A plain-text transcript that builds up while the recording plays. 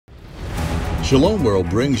Shalom World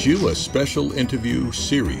brings you a special interview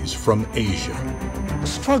series from Asia.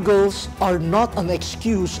 Struggles are not an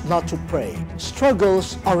excuse not to pray.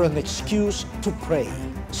 Struggles are an excuse to pray.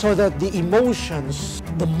 So that the emotions,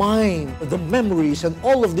 the mind, the memories, and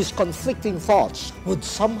all of these conflicting thoughts would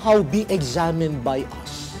somehow be examined by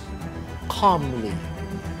us calmly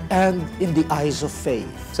and in the eyes of faith.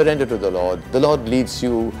 Surrender to the Lord. The Lord leads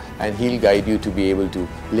you and He'll guide you to be able to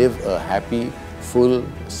live a happy, full,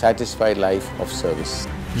 satisfied life of service.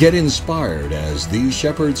 Get inspired as these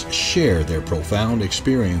shepherds share their profound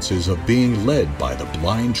experiences of being led by the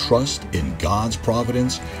blind trust in God's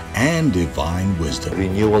providence and divine wisdom.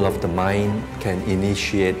 Renewal of the mind can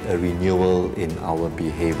initiate a renewal in our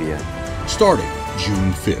behavior. Starting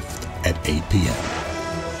June 5th at 8 p.m.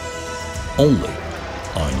 Only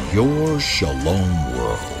on your Shalom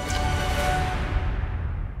World.